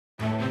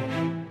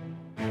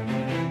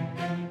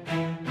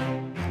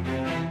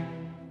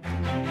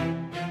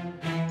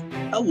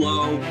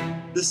Hello,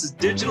 this is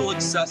Digital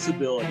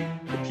Accessibility,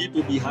 the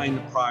people behind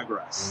the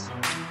progress.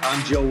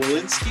 I'm Joe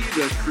Walensky,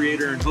 the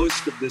creator and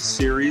host of this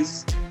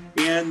series.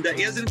 And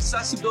as an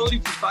accessibility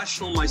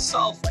professional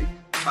myself, I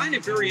find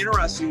it very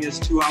interesting as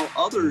to how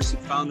others have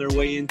found their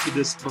way into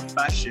this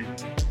profession.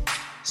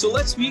 So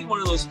let's meet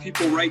one of those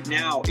people right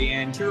now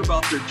and hear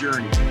about their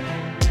journey.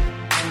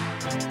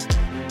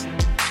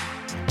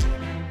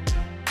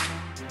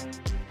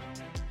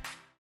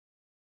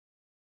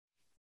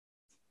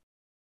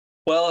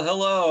 Well,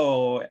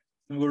 hello.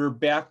 We're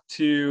back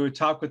to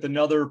talk with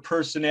another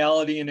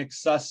personality in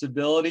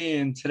accessibility.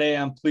 And today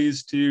I'm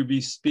pleased to be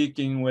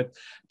speaking with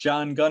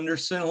John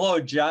Gunderson.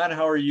 Hello, John.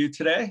 How are you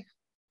today?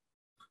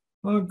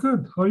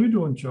 Good. How are you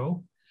doing,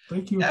 Joe?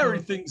 Thank you.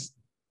 Everything's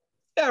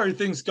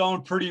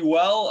going pretty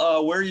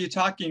well. Where are you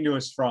talking to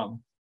us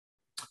from?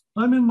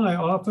 I'm in my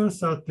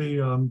office at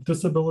the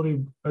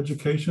Disability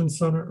Education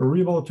Center, or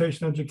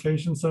Rehabilitation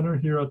Education Center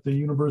here at the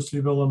University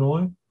of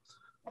Illinois.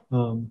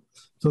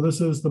 So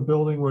this is the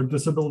building where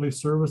Disability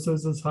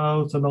Services is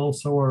housed, and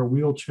also our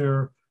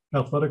wheelchair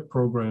athletic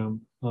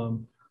program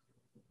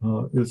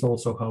is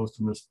also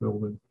housed in this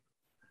building.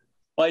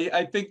 Well,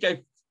 I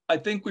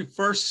think we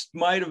first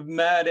might have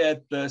met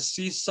at the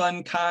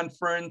CSUN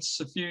conference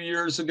a few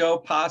years ago,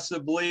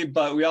 possibly,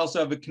 but we also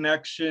have a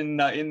connection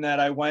in that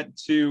I went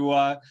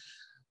to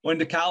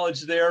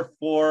college there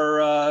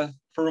for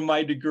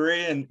my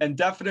degree, and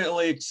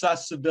definitely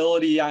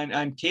accessibility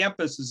on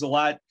campus is a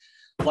lot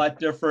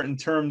different in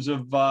terms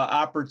of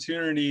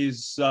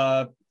opportunities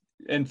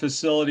and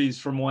facilities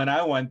from when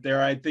I went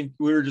there. I think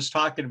we were just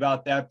talking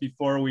about that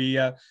before we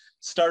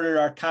started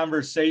our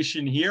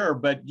conversation here.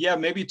 But yeah,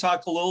 maybe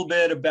talk a little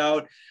bit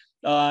about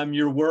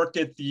your work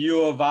at the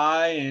U of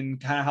I and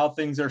kind of how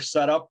things are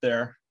set up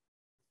there.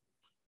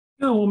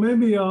 Yeah, well,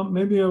 maybe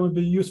it would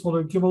be useful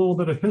to give a little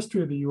bit of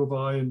history of the U of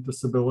I and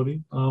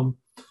disability.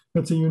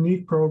 It's a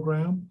unique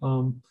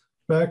program.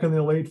 Back in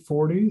the late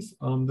 40s,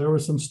 there were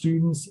some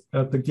students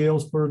at the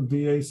Galesburg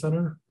VA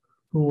Center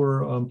who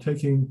were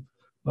taking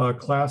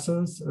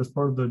classes as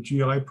part of the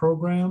GI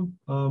program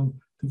to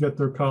get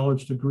their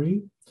college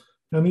degree.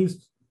 And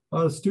these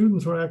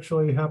students were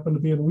actually happened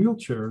to be in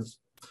wheelchairs.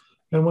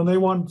 And when they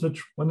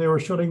when they were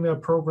shutting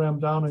that program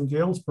down in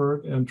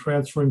Galesburg and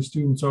transferring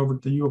students over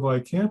to the U of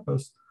I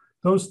campus,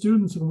 those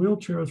students in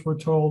wheelchairs were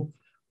told,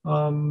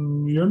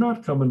 you're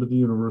not coming to the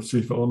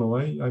University of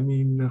Illinois. I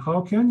mean, how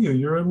can you?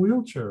 You're in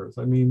wheelchairs.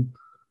 I mean,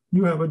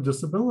 you have a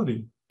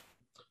disability.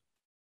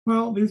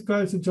 Well, these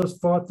guys had just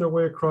fought their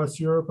way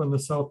across Europe and the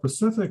South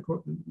Pacific.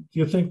 Do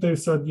you think they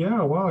said,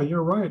 yeah, wow,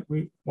 you're right.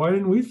 Why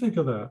didn't we think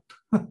of that?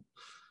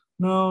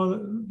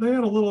 No, they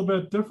had a little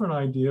bit different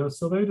idea.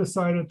 So they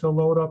decided to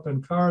load up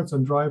in cars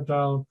and drive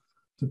down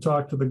to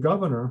talk to the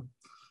governor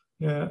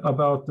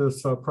about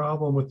this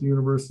problem with the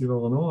University of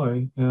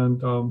Illinois.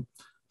 And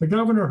the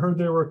governor heard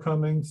they were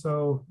coming,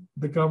 so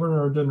the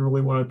governor didn't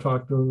really want to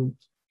talk to them.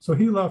 So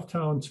he left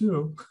town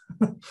too.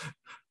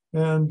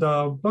 And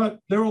but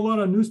there were a lot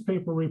of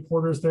newspaper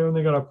reporters there, and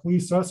they got a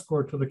police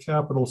escort to the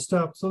Capitol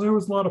steps. So there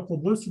was a lot of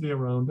publicity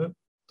around it.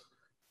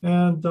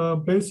 And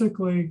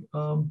basically,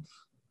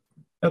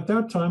 at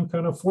that time,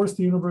 kind of forced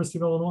the University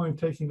of Illinois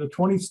taking the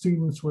 20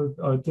 students with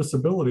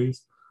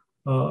disabilities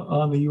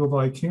on the U of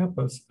I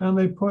campus. And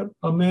they put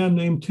a man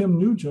named Tim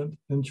Nugent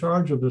in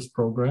charge of this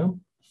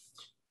program.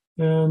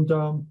 And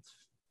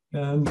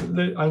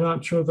I'm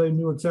not sure they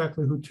knew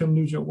exactly who Tim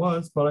Nugent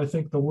was, but I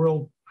think the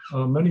world,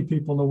 many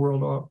people in the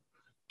world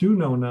do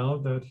know now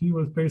that he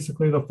was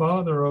basically the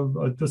father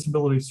of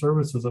disability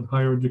services and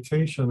higher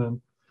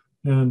education,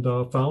 and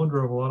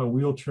founder of a lot of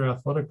wheelchair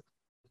athletic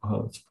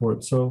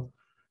sports. So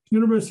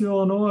University of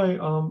Illinois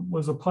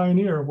was a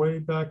pioneer way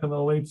back in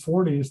the late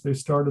 40s. They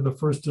started the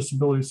first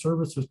disability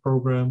services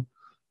program,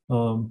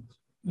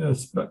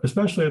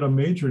 especially at a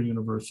major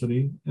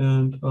university,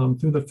 and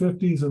through the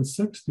 50s and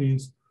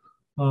 60s,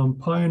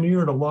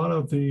 pioneered a lot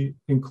of the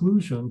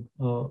inclusion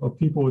of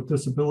people with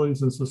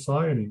disabilities in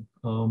society.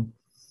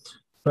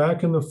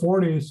 Back in the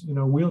 40s,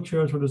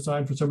 wheelchairs were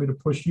designed for somebody to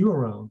push you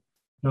around,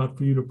 not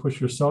for you to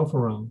push yourself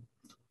around.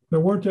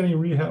 There weren't any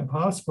rehab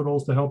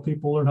hospitals to help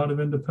people learn how to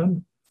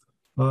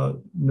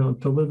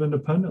live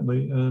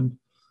independently. And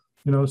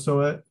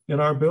so in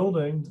our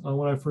building,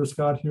 when I first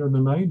got here in the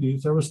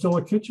 90s, there was still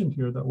a kitchen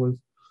here that was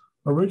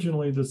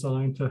originally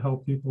designed to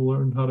help people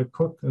learn how to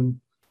cook and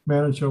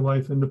manage their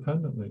life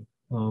independently.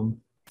 So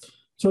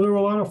there were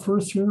a lot of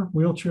firsts here.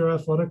 Wheelchair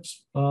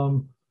athletics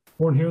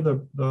born here.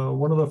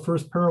 One of the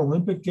first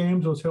Paralympic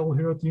Games was held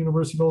here at the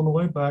University of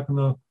Illinois back in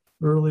the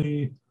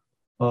early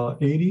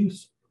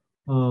 80s.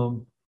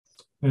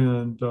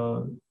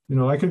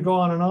 I could go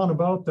on and on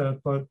about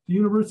that, but the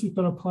university's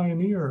been a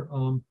pioneer.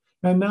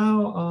 And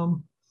now,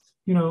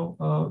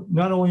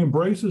 not only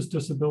embraces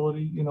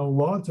disability,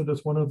 lauds it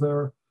as one of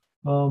their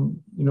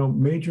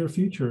major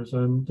features.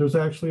 And there's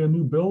actually a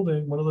new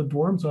building, one of the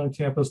dorms on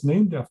campus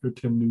named after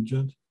Tim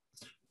Nugent,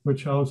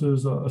 which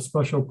houses a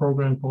special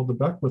program called the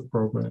Beckwith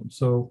program.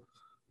 So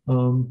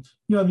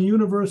Yeah, the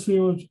university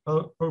was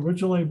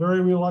originally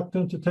very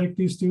reluctant to take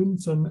these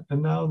students, and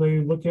now they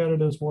look at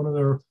it as one of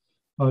their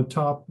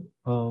top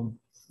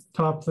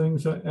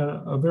things, and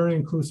a very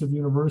inclusive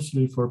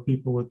university for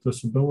people with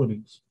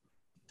disabilities.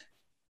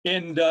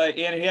 And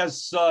it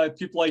has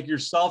people like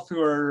yourself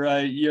who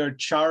are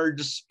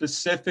charged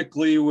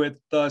specifically with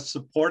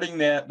supporting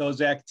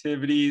those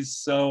activities.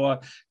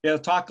 So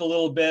talk a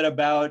little bit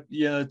about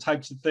the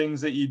types of things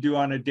that you do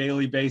on a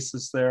daily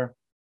basis there.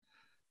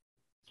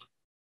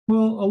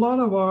 Well, a lot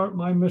of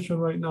my mission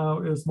right now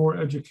is more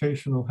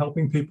educational,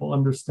 helping people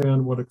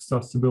understand what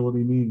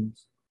accessibility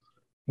means.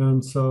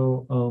 And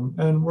so,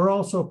 and we're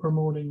also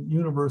promoting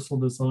universal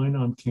design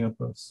on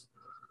campus.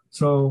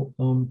 So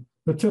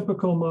the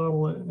typical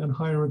model in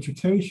higher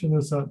education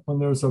is that when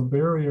there's a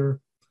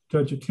barrier to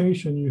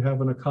education, you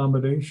have an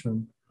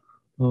accommodation.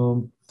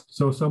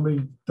 So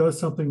somebody does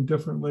something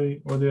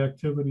differently or the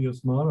activity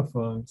is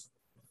modified.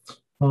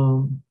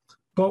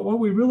 But what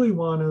we really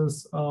want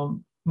is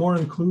more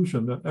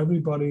inclusion, that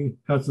everybody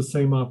has the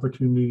same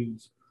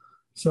opportunities.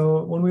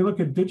 So when we look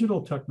at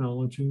digital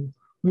technology,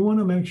 we want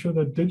to make sure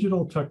that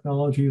digital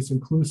technology is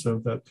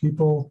inclusive, that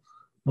people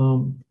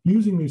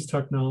using these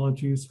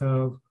technologies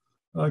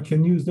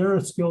can use their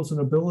skills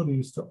and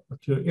abilities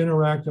to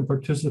interact and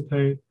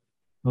participate,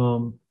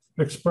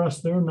 express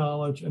their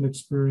knowledge and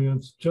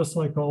experience, just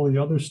like all the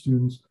other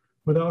students,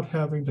 without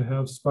having to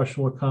have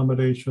special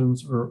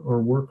accommodations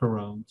or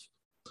workarounds.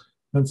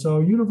 And so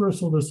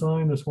universal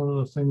design is one of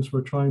the things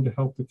we're trying to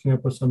help the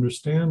campus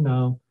understand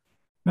now,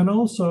 and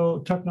also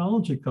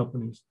technology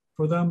companies,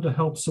 for them to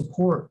help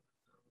support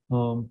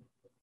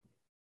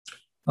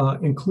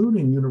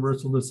including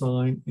universal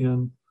design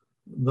in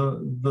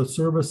the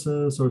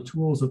services or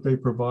tools that they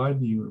provide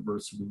the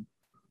university.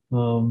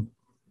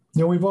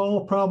 We've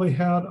all probably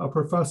had a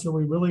professor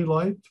we really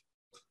liked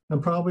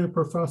and probably a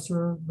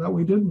professor that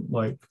we didn't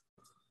like.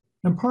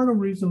 And part of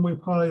the reason we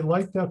probably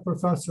liked that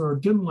professor or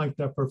didn't like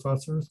that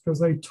professor is because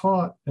they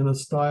taught in a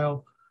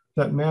style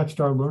that matched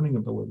our learning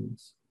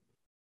abilities.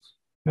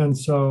 And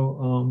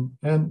so,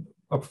 and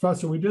a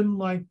professor we didn't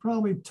like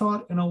probably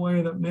taught in a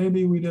way that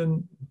maybe we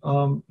didn't,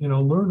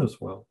 learn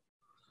as well.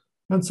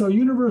 And so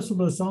universal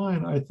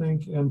design, I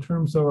think, in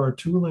terms of our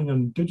tooling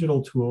and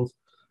digital tools,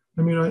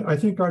 I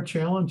think our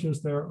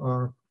challenges there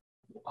are,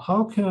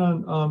 how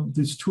can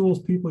these tools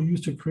people use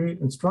to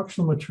create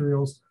instructional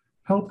materials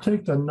help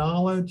take the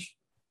knowledge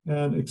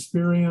and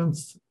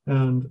experience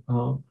and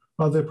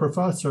of the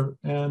professor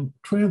and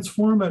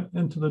transform it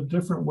into the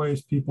different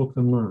ways people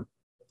can learn.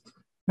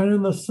 And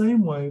in the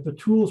same way, the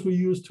tools we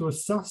use to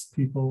assess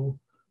people,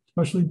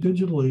 especially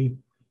digitally,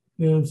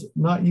 is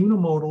not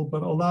unimodal,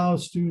 but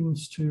allows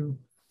students to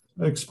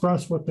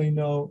express what they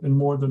know in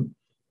more than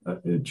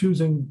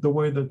choosing the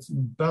way that's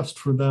best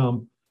for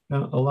them,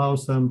 and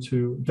allows them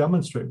to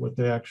demonstrate what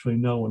they actually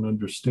know and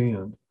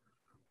understand.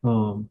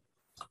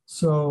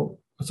 So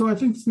I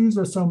think these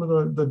are some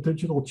of the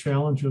digital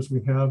challenges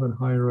we have in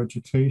higher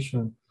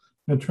education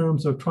in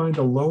terms of trying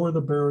to lower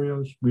the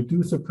barriers,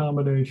 reduce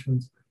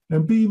accommodations,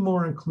 and be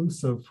more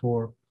inclusive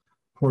for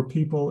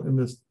people in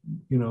this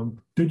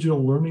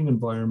digital learning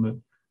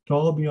environment to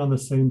all be on the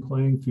same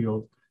playing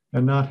field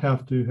and not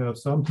have to have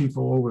some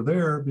people over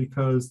there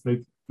because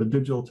the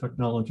digital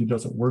technology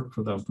doesn't work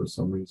for them for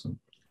some reason.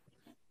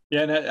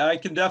 Yeah, and I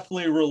can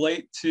definitely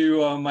relate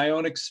to my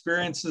own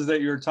experiences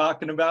that you're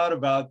talking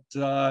about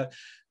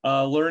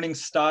learning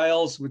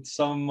styles with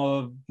some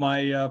of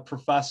my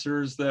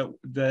professors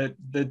that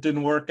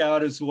didn't work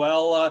out as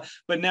well.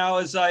 But now,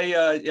 as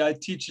I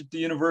teach at the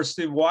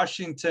University of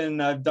Washington,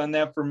 I've done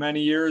that for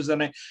many years,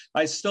 and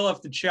I still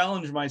have to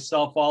challenge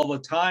myself all the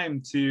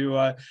time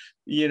to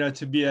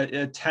be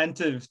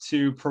attentive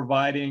to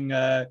providing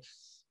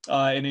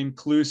an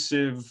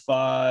inclusive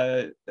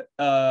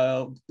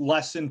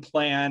lesson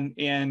plan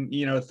and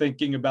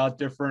thinking about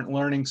different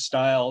learning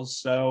styles.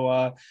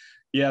 So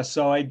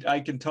so I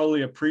can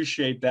totally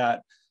appreciate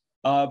that.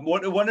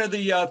 One of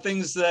the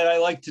things that I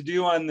like to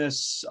do on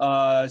this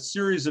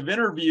series of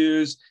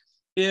interviews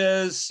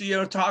is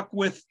talk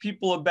with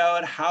people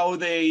about how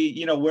they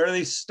where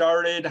they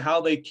started,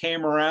 how they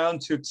came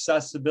around to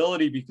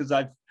accessibility, because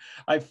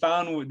I've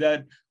found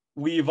that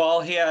we've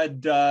all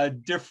had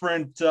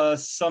different,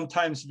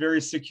 sometimes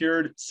very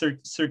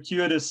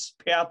circuitous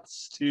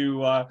paths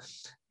to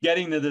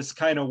getting to this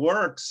kind of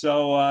work.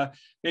 So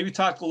maybe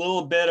talk a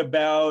little bit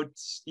about,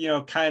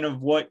 kind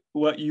of what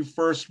you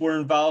first were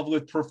involved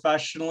with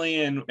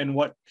professionally and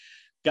what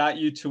got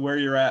you to where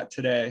you're at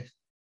today.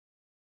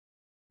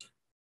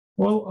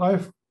 Well, I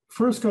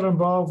first got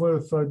involved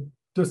with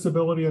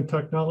disability and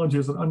technology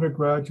as an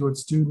undergraduate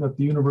student at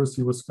the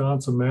University of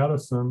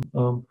Wisconsin-Madison.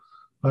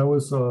 I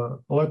was an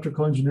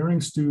electrical engineering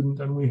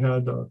student, and we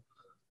had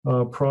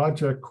a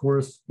project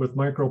course with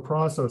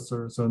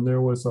microprocessors, and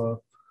there was an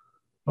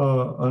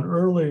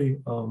early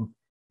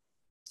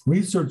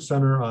research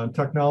center on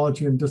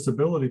technology and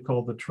disability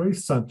called the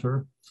Trace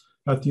Center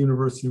at the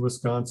University of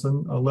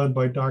Wisconsin, led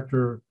by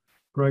Dr.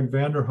 Greg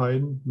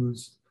Vanderheiden,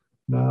 who's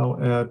now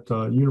at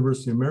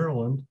University of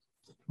Maryland.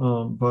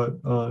 But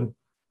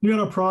we had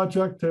a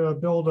project to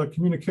build a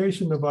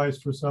communication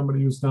device for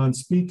somebody who's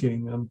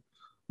non-speaking. And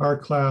our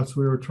class,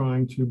 we were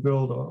trying to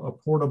build a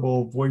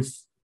portable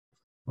voice,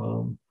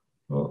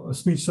 a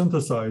speech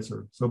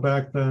synthesizer. So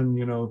back then,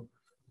 you know,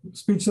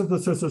 speech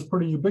synthesis is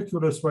pretty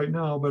ubiquitous right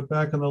now, but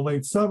back in the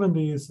late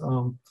 70s,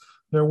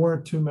 there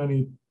weren't too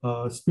many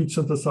speech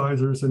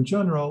synthesizers in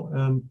general,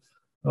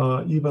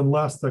 and even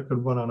less that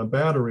could run on a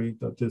battery,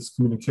 that this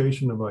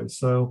communication device.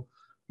 So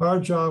our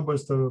job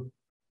was to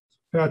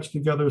patch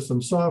together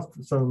some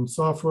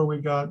software we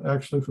got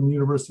actually from the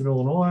University of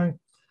Illinois,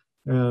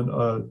 and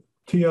a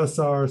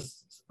TSR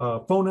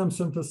phoneme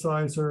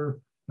synthesizer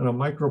and a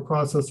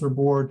microprocessor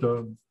board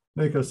to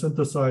make a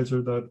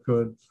synthesizer that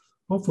could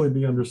hopefully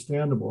be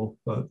understandable.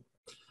 But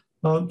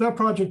that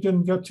project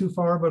didn't get too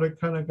far, but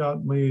it kind of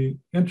got me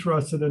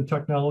interested in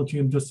technology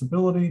and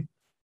disability.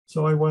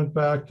 So I went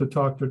back to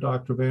talk to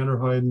Dr.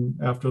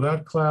 Vanderheiden after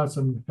that class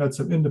and had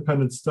some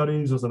independent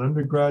studies as an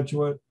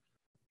undergraduate,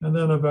 and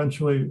then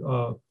eventually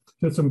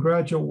did some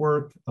graduate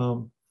work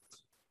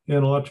in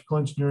electrical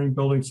engineering,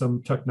 building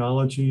some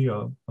technology,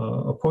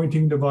 a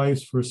pointing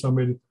device for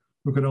somebody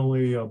who could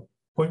only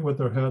point with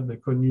their head. They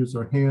couldn't use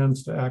their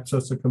hands to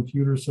access a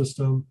computer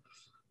system,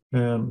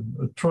 and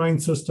a Trine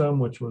system,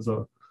 which was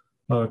a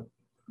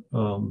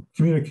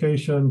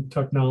communication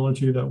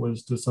technology that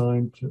was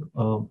designed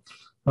to,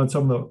 on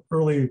some of the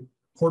early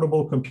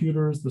portable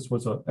computers. This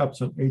was a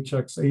Epson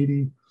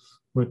HX80,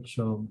 which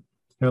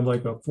had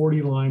like a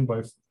 40 line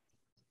by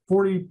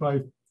 40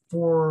 by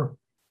 4,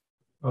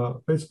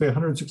 basically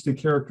 160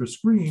 character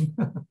screen,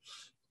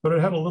 but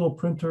it had a little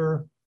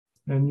printer,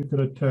 and you could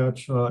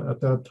attach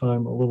at that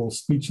time a little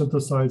speech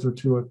synthesizer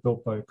to it,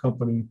 built by a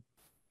company.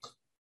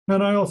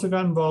 And I also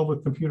got involved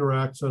with computer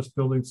access,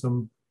 building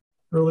some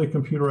early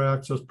computer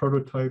access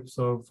prototypes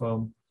of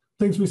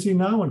things we see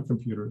now in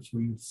computers.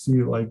 We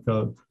see like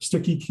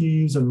sticky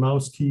keys and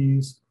mouse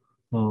keys.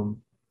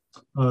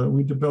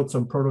 We built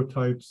some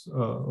prototypes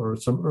or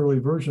some early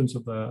versions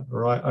of that,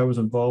 or I was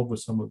involved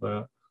with some of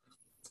that.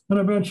 And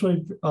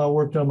eventually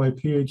worked on my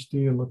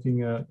PhD in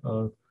looking at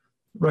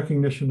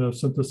recognition of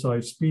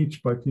synthesized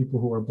speech by people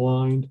who are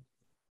blind.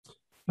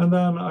 And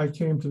then I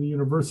came to the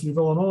University of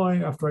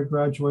Illinois after I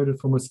graduated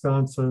from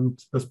Wisconsin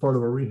as part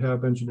of a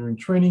rehab engineering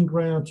training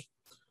grant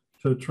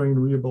to train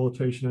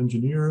rehabilitation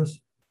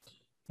engineers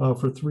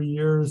for 3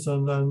 years.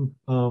 And then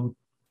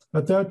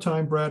at that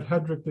time, Brad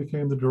Hedrick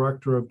became the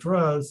director of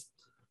DRES.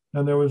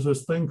 And there was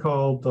this thing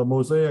called the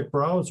Mosaic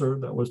browser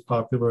that was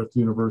popular at the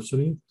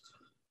university.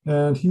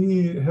 And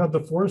he had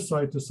the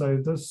foresight to say,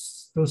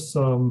 this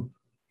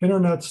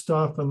internet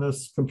stuff and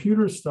this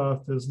computer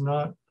stuff is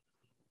going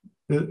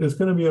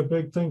to be a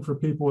big thing for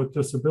people with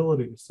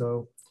disabilities.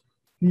 So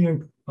he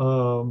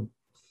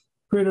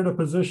created a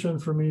position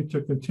for me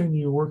to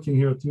continue working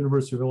here at the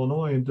University of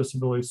Illinois in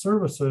disability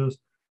services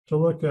to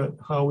look at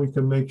how we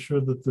can make sure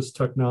that this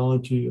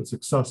technology is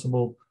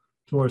accessible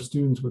to our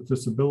students with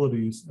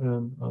disabilities,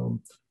 and to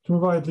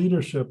provide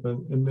leadership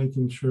in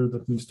making sure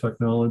that these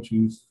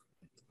technologies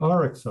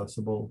are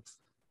accessible.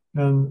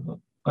 And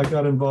I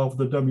got involved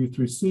with the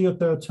W3C at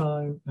that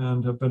time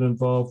and have been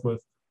involved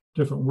with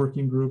different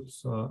working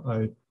groups.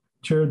 I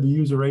chaired the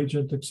user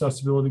agent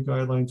accessibility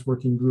guidelines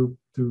working group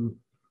to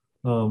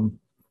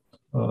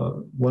version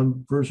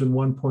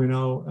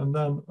 1.0. And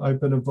then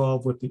I've been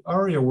involved with the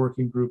ARIA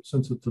working group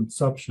since its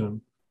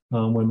inception.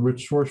 When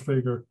Rich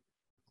Schwarzfeger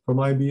from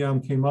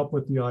IBM came up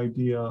with the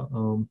idea,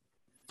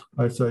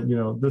 I said, you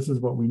know, this is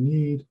what we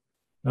need.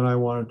 And I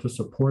wanted to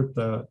support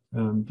that.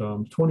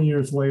 And 20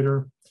 years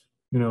later,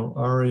 you know,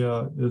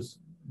 ARIA is,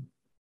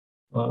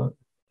 you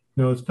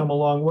know, it's come a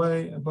long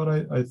way, but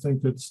I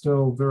think it's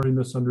still very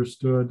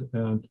misunderstood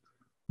and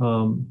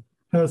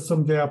has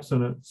some gaps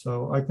in it.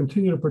 So I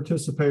continue to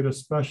participate,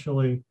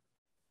 especially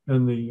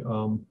in the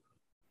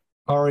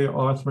ARIA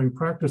authoring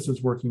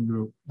practices working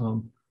group,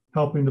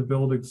 helping to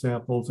build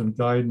examples and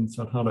guidance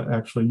on how to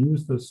actually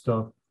use this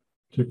stuff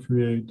to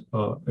create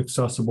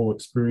accessible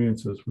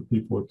experiences for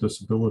people with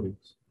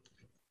disabilities.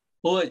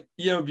 Well,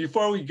 you know,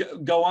 before we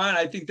go on,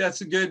 I think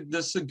this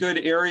is a good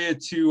area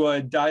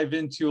to dive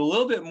into a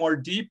little bit more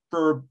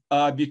deeper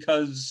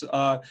because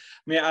I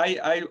mean,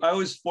 I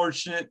was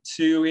fortunate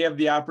to have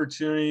the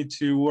opportunity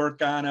to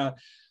work on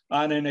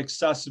an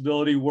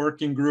accessibility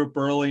working group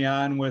early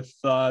on with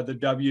the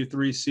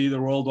W3C,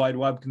 the World Wide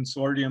Web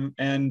Consortium,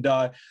 and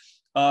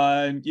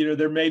you know,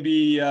 there may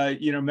be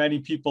you know,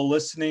 many people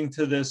listening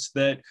to this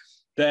that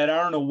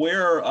aren't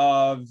aware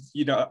of,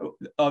 you know,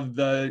 of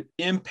the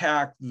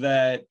impact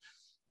that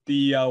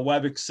the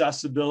Web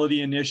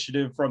Accessibility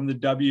Initiative from the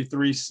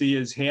W3C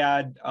has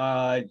had,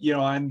 you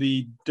know, on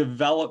the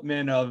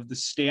development of the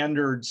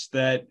standards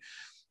that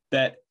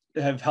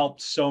have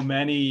helped so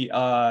many,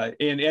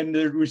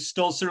 and we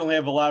still certainly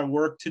have a lot of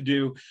work to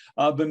do.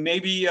 But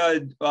maybe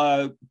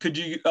could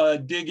you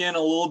dig in a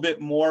little bit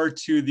more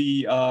to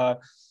the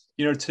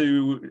you know,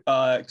 to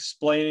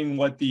explaining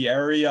what the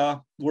ARIA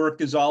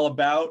work is all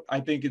about? I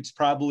think it's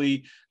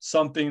probably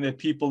something that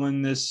people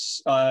in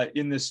this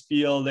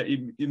field that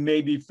you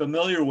may be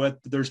familiar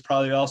with, but there's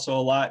probably also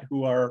a lot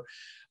who are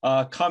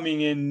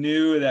coming in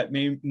new that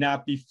may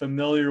not be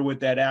familiar with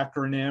that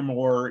acronym,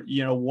 or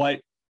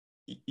what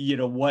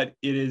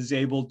it is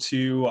able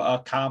to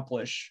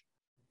accomplish?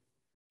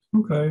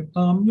 Okay,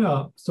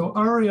 yeah, so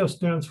ARIA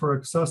stands for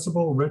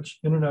Accessible Rich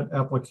Internet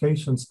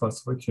Application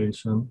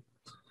Specification.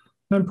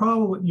 And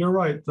probably, you're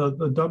right, the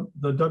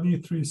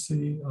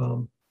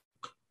W3C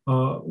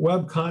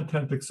Web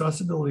Content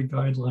Accessibility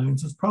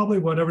Guidelines is probably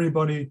what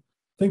everybody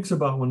thinks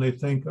about when they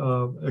think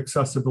of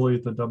accessibility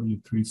at the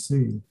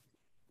W3C.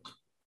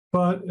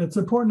 But it's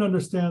important to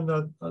understand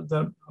that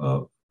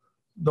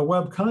the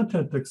Web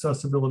Content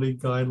Accessibility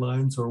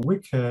Guidelines, or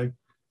WCAG,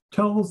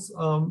 tells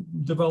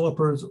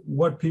developers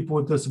what people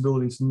with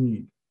disabilities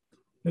need.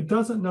 It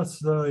doesn't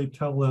necessarily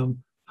tell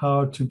them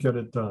how to get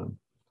it done.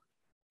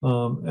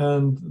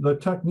 And the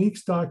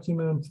techniques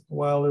document,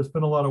 while there's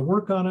been a lot of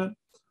work on it,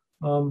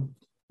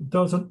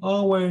 doesn't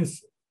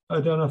always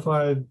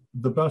identify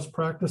the best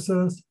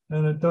practices,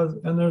 and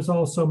there's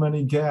also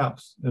many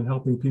gaps in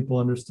helping people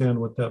understand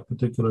what that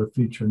particular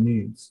feature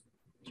needs.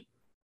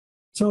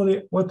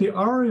 So what the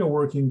ARIA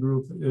working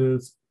group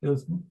is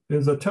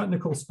a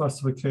technical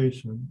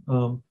specification.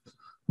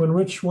 When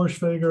Rich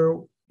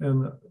Schwarzfeger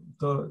in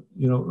the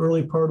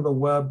early part of the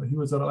web, he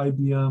was at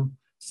IBM,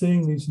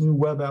 seeing these new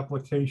web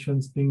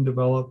applications being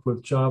developed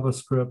with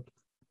JavaScript,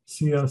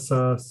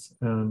 CSS,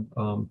 and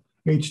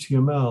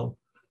HTML.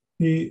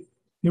 He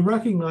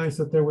recognized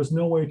that there was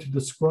no way to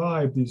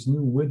describe these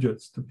new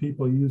widgets to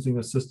people using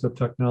assistive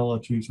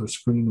technologies or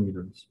screen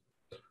readers.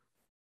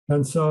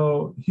 And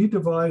so he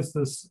devised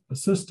this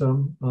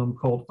system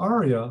called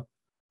ARIA,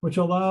 which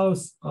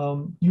allows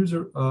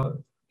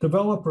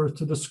developers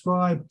to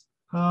describe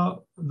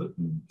how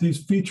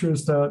these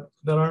features that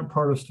aren't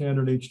part of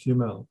standard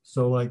HTML.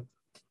 So like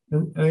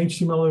in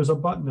HTML, there's a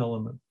button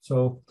element.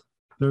 So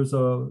there's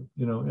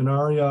in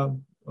ARIA,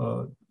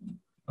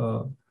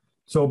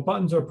 so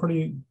buttons are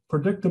pretty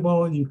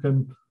predictable. You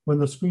can, when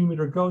the screen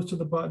reader goes to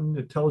the button,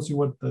 it tells you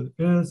what it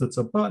is. It's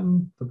a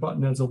button. The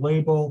button has a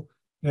label,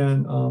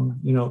 and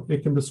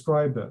it can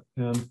describe it.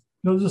 And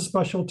there's a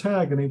special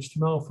tag in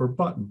HTML for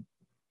button.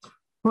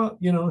 But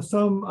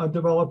some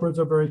developers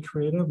are very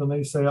creative, and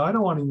they say, I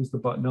don't want to use the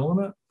button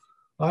element.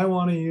 I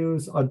want to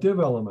use a div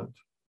element,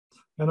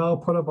 and I'll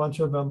put a bunch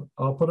of them.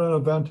 I'll put an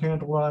event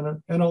handler on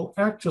it, and it'll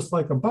act just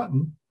like a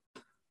button.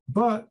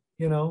 But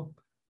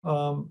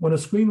when a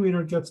screen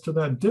reader gets to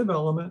that div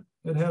element,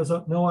 it has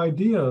no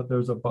idea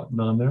there's a button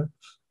on there.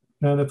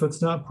 And if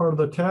it's not part of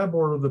the tab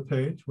order of the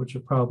page, which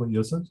it probably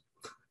isn't,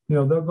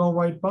 they'll go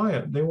right by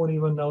it. They won't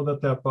even know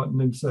that that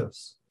button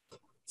exists.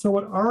 So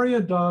what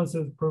ARIA does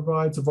is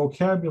provides a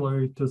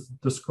vocabulary to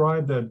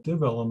describe that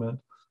div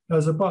element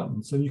as a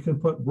button. So you can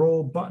put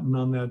roll button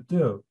on that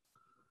div.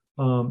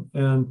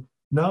 And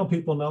now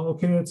people know,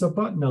 okay, it's a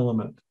button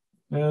element.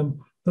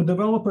 And the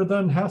developer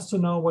then has to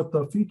know what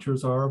the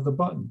features are of the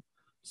button.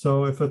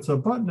 So if it's a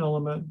button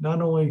element, not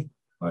only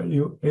are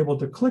you able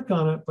to click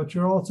on it, but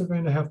you're also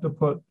going to have to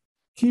put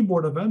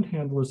keyboard event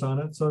handlers on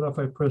it, so that if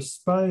I press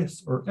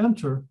space or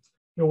enter,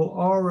 it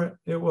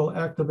will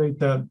activate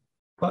that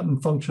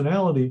button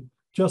functionality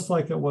just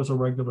like it was a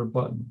regular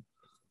button.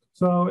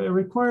 So it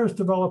requires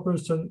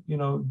developers to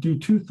do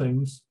two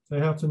things. They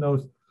have to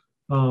know,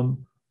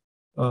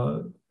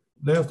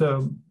 they have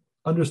to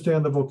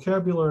understand the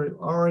vocabulary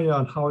ARIA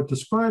and how it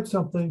describes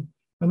something,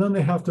 and then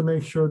they have to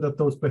make sure that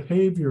those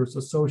behaviors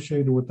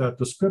associated with that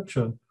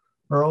description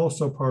are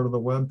also part of the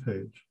web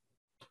page.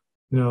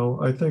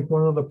 I think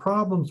one of the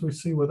problems we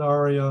see with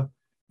ARIA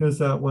is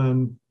that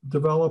when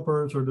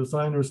developers or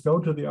designers go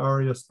to the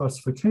ARIA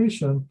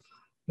specification,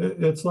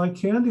 it's like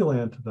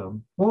Candyland to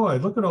them. Boy,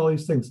 look at all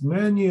these things,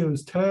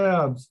 menus,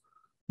 tabs,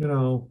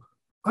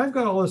 I've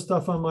got all this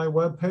stuff on my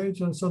web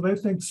page. And so they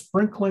think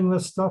sprinkling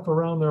this stuff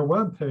around their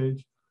web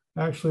page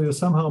actually is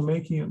somehow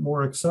making it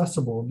more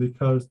accessible,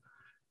 because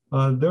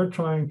they're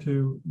trying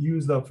to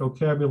use that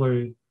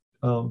vocabulary.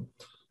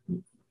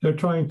 They're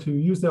trying to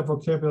use that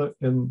vocabulary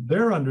in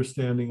their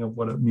understanding of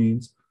what it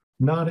means,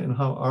 not in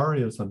how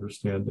ARIA is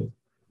understanding.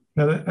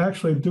 And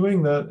actually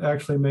doing that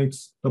actually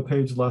makes the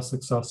page less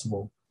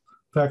accessible.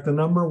 In fact, the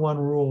number one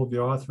rule of the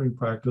authoring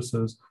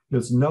practices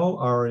is no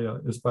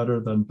ARIA is better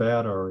than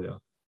bad ARIA.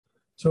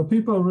 So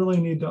people really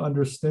need to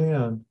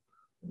understand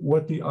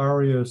what the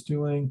ARIA is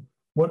doing,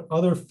 what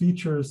other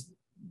features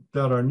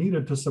that are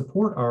needed to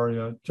support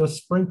ARIA.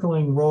 Just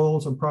sprinkling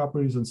roles and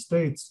properties and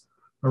states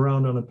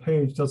around on a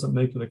page doesn't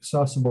make it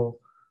accessible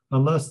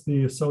unless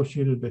the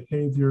associated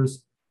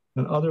behaviors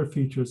and other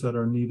features that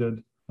are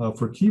needed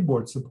for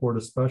keyboard support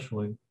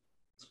especially.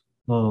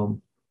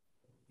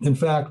 In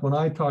fact, when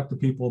I talk to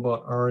people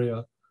about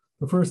ARIA,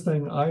 the first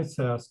thing I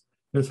ask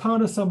is, how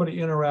does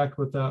somebody interact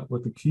with that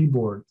with the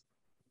keyboard?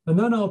 And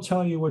then I'll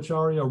tell you which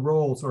ARIA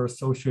roles are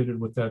associated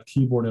with that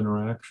keyboard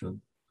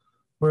interaction.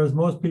 Whereas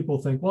most people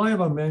think, well, I have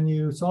a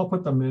menu, so I'll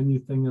put the menu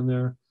thing in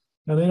there.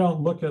 And they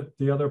don't look at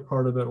the other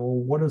part of it. Well,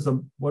 what does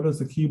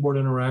the keyboard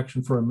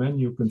interaction for a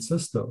menu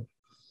consist of?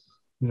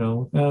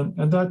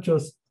 And that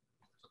just,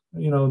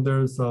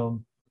 there's a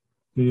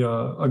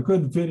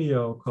good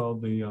video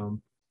called the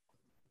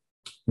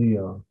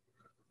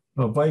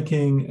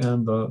Viking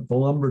and the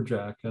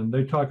lumberjack, and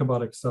they talk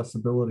about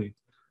accessibility.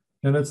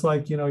 And it's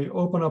like, you know, you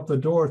open up the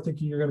door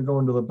thinking you're going to go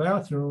into the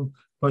bathroom,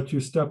 but you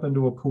step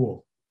into a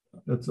pool.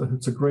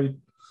 It's a great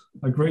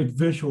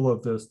visual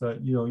of this,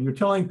 that, you know, you're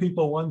telling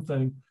people one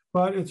thing,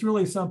 but it's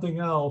really something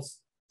else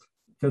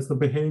because the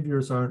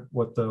behaviors aren't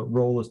what the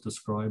role is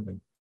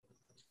describing.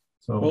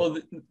 So, well,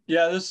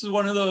 yeah, this is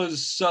one of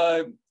those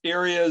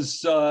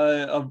areas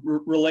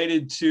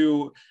related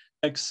to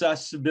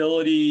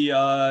accessibility,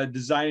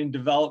 design and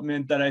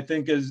development that I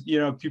think is, you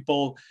know,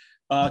 people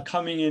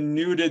coming in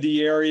new to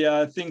the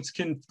area, things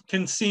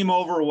can seem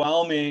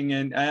overwhelming.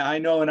 And I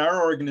know in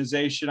our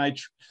organization,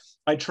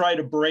 I try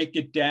to break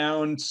it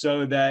down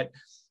so that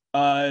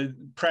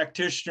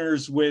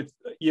practitioners with,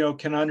 you know,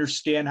 can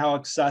understand how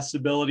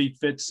accessibility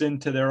fits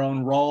into their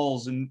own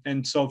roles.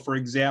 And so, for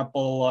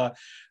example,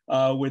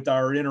 with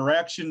our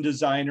interaction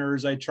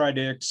designers, I try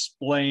to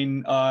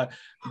explain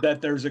that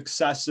there's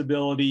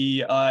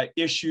accessibility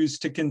issues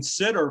to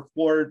consider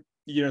for,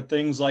 you know,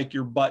 things like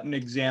your button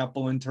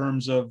example in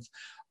terms of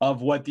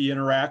what the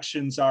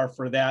interactions are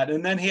for that,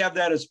 and then have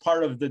that as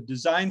part of the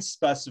design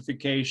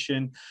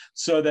specification,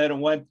 so that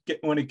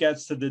when it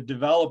gets to the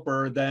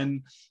developer,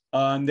 then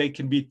they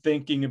can be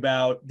thinking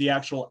about the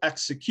actual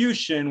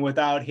execution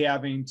without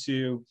having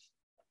to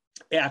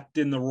act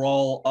in the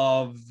role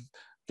of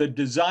the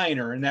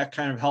designer, and that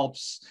kind of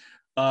helps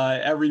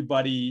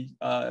everybody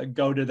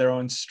go to their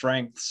own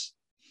strengths.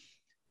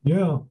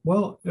 yeah,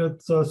 well,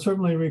 it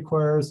certainly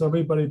requires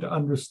everybody to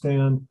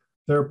understand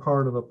their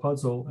part of the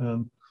puzzle,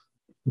 and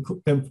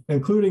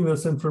including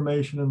this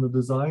information in the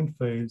design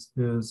phase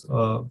is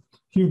a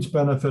huge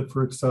benefit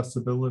for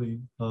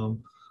accessibility.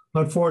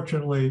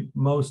 Unfortunately,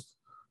 a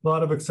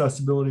lot of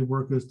accessibility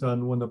work is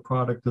done when the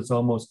product is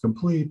almost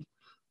complete,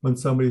 when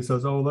somebody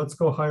says, oh, let's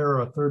go hire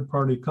a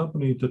third-party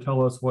company to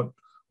tell us what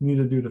we need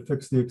to do to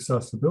fix the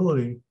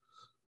accessibility.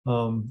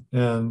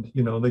 And,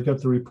 you know, they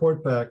get the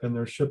report back and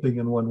they're shipping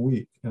in 1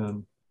 week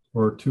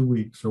or 2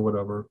 weeks or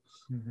whatever.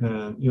 Mm-hmm.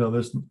 And, you know,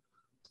 there's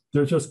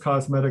just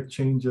cosmetic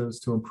changes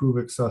to improve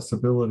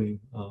accessibility,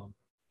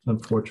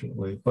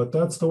 unfortunately. But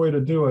that's the way to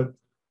do it.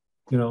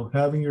 You know,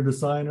 having your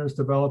designers,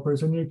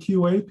 developers, and your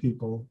QA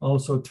people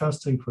also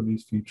testing for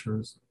these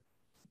features.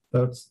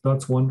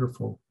 That's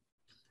wonderful.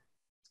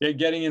 Yeah,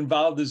 getting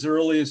involved as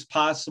early as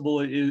possible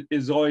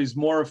is always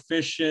more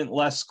efficient,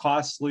 less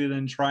costly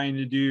than trying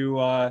to do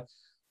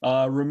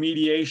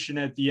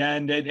remediation at the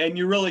end. And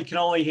you really can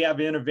only have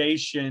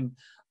innovation,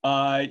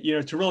 you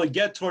know, to really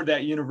get toward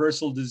that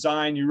universal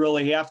design. You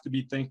really have to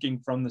be thinking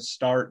from the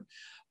start,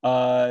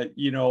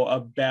 you know,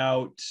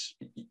 about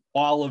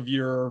all of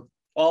your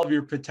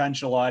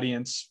potential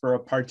audience for a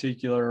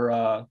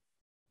particular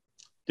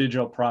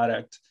digital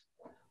product.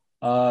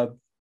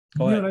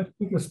 Yeah, and I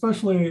think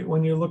especially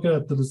when you look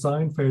at the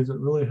design phase, it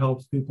really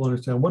helps people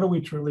understand what are we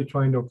truly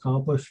trying to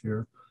accomplish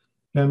here,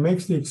 and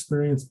makes the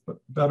experience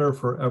better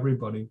for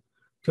everybody.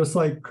 Just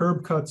like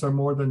curb cuts are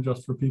more than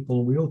just for people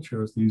in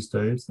wheelchairs these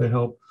days. They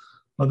help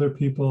other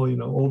people, you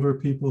know, older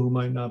people who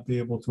might not be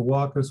able to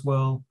walk as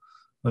well,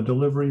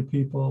 delivery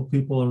people,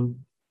 people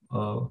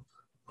in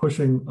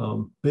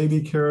pushing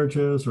baby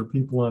carriages, or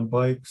people on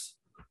bikes,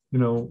 you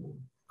know,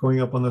 going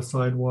up on the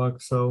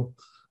sidewalk. So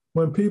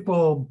when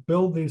people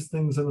build these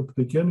things in at the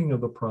beginning of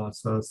the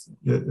process,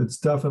 it's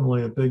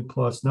definitely a big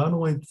plus, not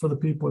only for the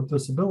people with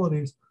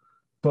disabilities,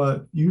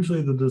 but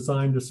usually the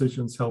design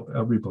decisions help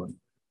everybody.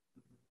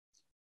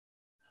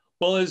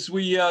 Well, as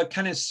we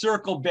kind of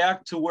circle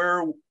back to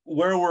where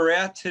we're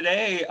at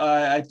today,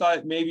 I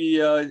thought maybe,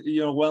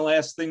 you know, one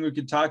last thing we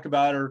could talk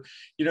about are,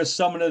 you know,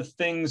 some of the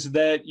things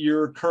that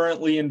you're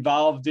currently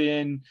involved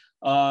in,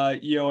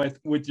 you know,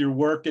 with your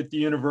work at the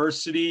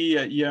university.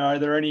 You know, are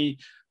there any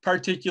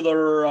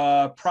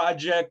particular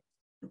project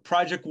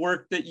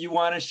work that you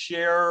want to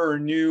share, or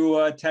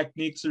new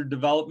techniques or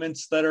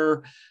developments that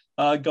are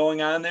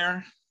going on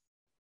there?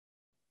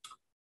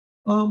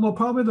 Well,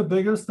 probably the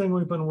biggest thing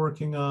we've been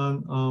working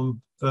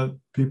on that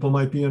people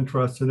might be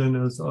interested in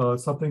is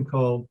something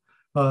called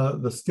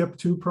the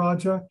Skip2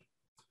 project.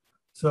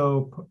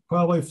 So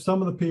probably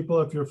some of the people,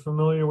 if you're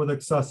familiar with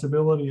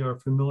accessibility, are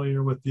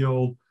familiar with the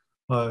old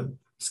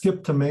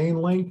skip to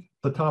main link,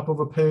 the top of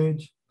a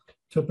page.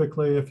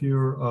 Typically, if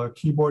you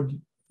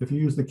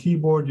use the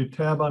keyboard, you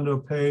tab onto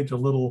a page, a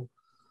little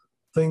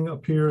thing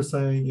appears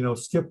saying, you know,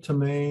 skip to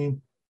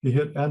main. You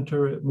hit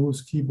enter, it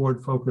moves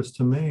keyboard focus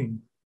to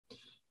main.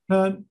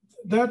 And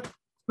that's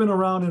been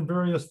around in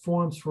various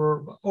forms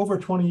for over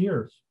 20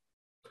 years.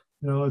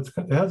 You know, it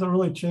hasn't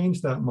really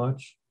changed that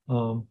much.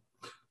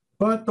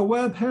 But the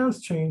web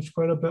has changed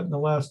quite a bit in the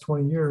last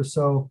 20 years.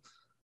 So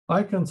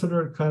I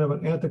consider it kind of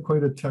an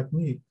antiquated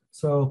technique.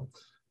 So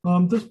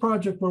this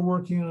project we're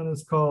working on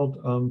is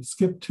called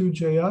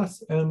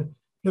Skip2JS, and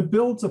it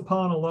builds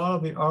upon a lot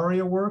of the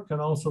ARIA work and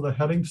also the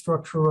heading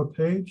structure of a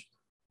page.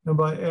 And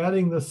by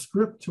adding the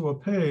script to a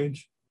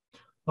page,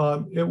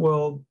 it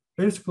will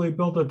basically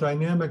build a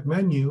dynamic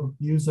menu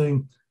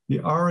using the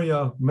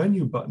ARIA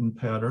menu button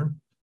pattern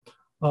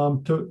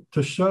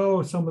to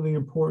show some of the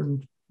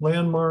important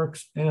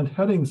landmarks and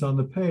headings on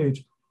the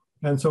page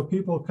And so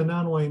people can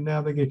not only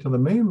navigate to the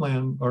main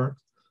landmark,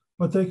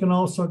 but they can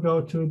also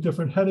go to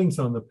different headings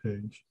on the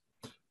page,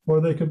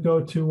 or they could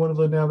go to one of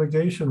the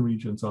navigation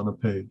regions on the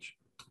page.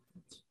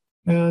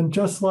 And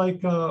just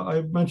like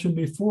I mentioned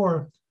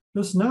before,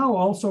 this now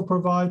also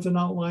provides an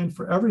outline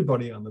for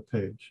everybody on the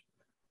page.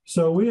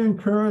 So we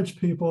encourage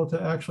people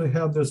to actually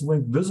have this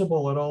link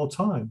visible at all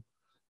time.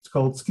 It's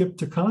called skip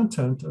to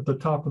content at the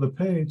top of the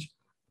page.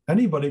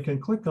 Anybody can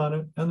click on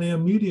it and they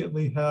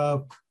immediately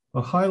have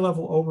a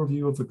high-level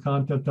overview of the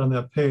content on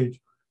that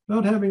page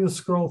without having to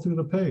scroll through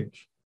the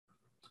page.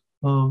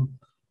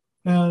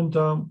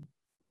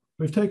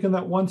 We've taken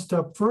that one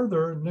step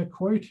further. Nick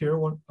Hoyt here,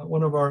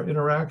 one of our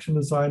interaction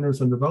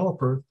designers and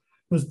developers,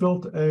 has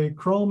built a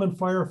Chrome and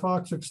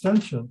Firefox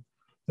extension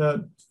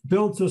that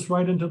builds this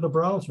right into the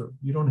browser.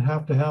 You don't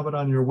have to have it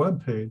on your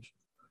web page,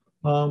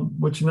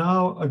 which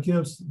now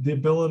gives the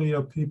ability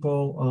of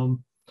people,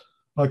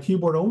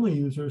 keyboard-only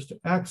users, to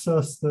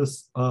access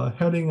this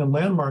heading and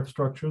landmark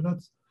structure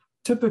that's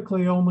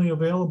typically only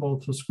available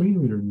to screen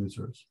reader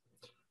users.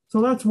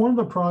 So that's one of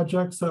the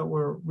projects that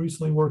we're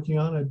recently working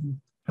on. I'd be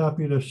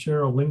happy to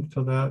share a link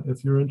to that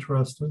if you're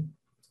interested.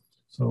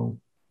 So,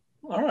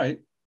 all right.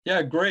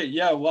 Yeah, great.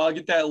 Yeah, well, I'll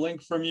get that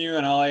link from you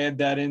and I'll add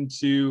that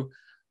into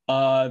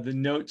the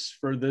notes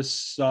for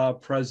this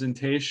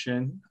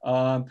presentation.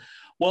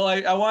 Well,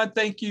 I want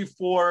to thank you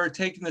for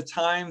taking the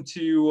time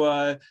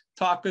to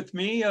talk with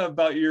me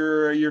about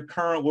your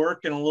current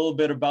work and a little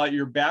bit about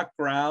your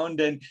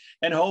background, and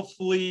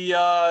hopefully,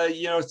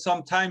 you know,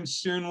 sometime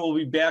soon we'll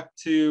be back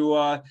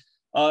to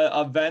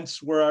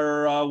events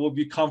where we'll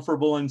be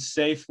comfortable and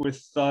safe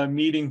with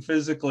meeting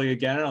physically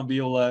again. And I'll be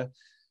able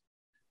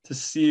to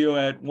see you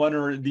at one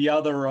or the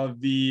other of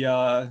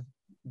the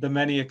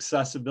many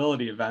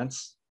accessibility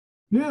events.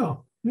 Yeah,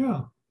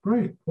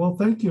 great. Well,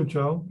 thank you,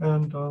 Joe.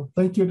 And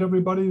thank you to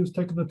everybody who's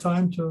taken the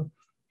time to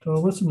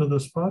listen to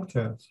this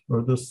podcast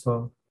or this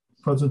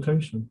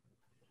presentation.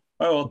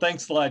 All right, well,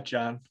 thanks a lot,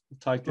 John. We'll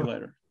talk to you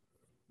later.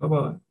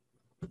 Bye-bye.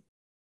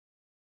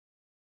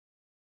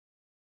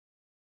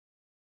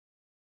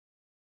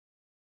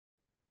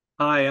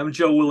 Hi, I'm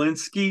Joe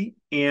Walensky,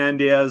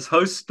 and as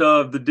host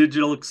of the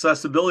Digital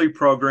Accessibility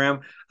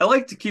Program, I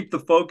like to keep the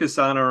focus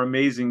on our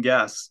amazing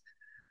guests.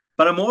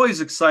 But I'm always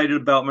excited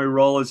about my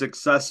role as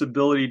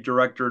Accessibility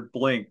Director at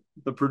Blink,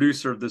 the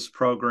producer of this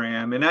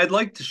program, and I'd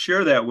like to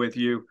share that with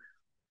you.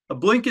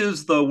 Blink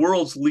is the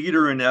world's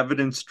leader in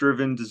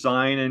evidence-driven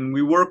design, and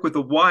we work with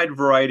a wide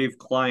variety of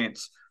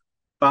clients.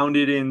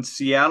 Founded in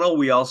Seattle,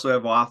 we also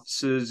have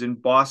offices in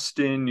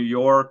Boston, New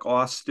York,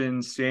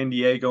 Austin, San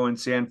Diego, and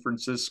San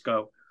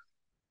Francisco.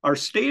 Our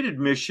stated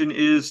mission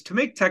is to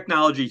make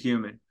technology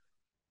human.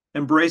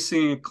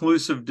 Embracing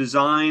inclusive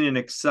design and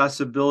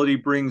accessibility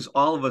brings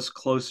all of us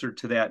closer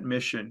to that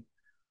mission.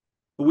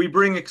 We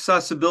bring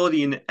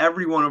accessibility in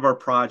every one of our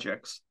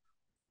projects.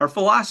 Our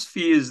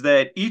philosophy is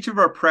that each of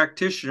our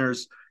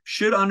practitioners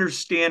should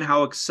understand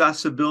how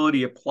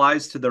accessibility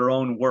applies to their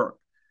own work.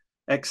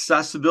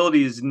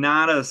 Accessibility is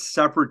not a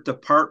separate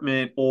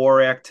department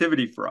or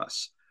activity for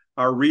us.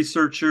 Our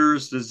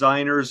researchers,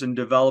 designers, and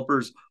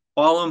developers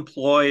all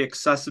employ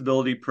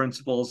accessibility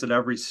principles at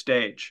every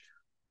stage.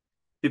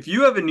 If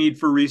you have a need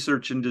for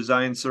research and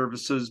design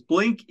services,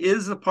 Blink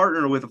is a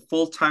partner with a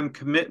full-time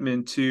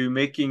commitment to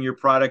making your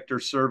product or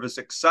service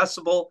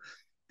accessible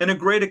and a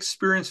great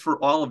experience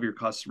for all of your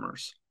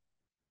customers.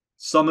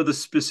 Some of the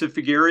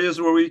specific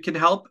areas where we can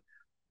help: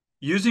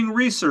 using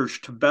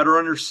research to better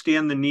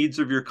understand the needs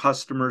of your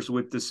customers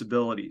with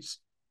disabilities,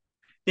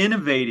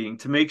 innovating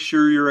to make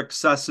sure your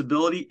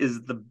accessibility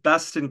is the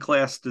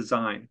best-in-class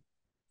design.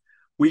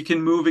 We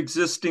can move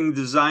existing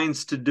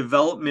designs to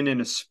development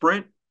in a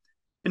sprint.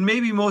 And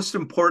maybe most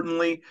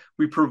importantly,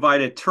 we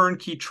provide a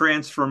turnkey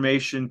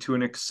transformation to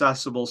an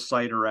accessible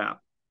site or app.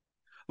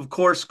 Of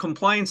course,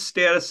 compliance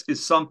status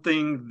is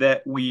something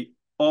that we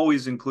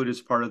always include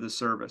as part of the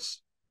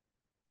service.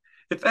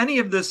 If any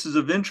of this is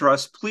of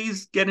interest,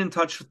 please get in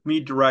touch with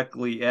me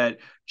directly at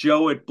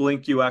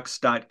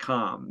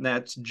joe@blinkux.com.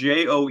 That's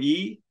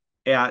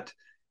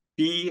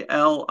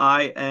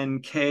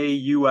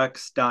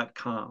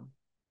joe@blinkux.com.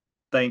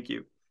 Thank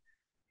you.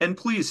 And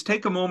please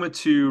take a moment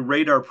to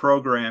rate our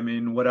program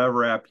in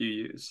whatever app you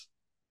use.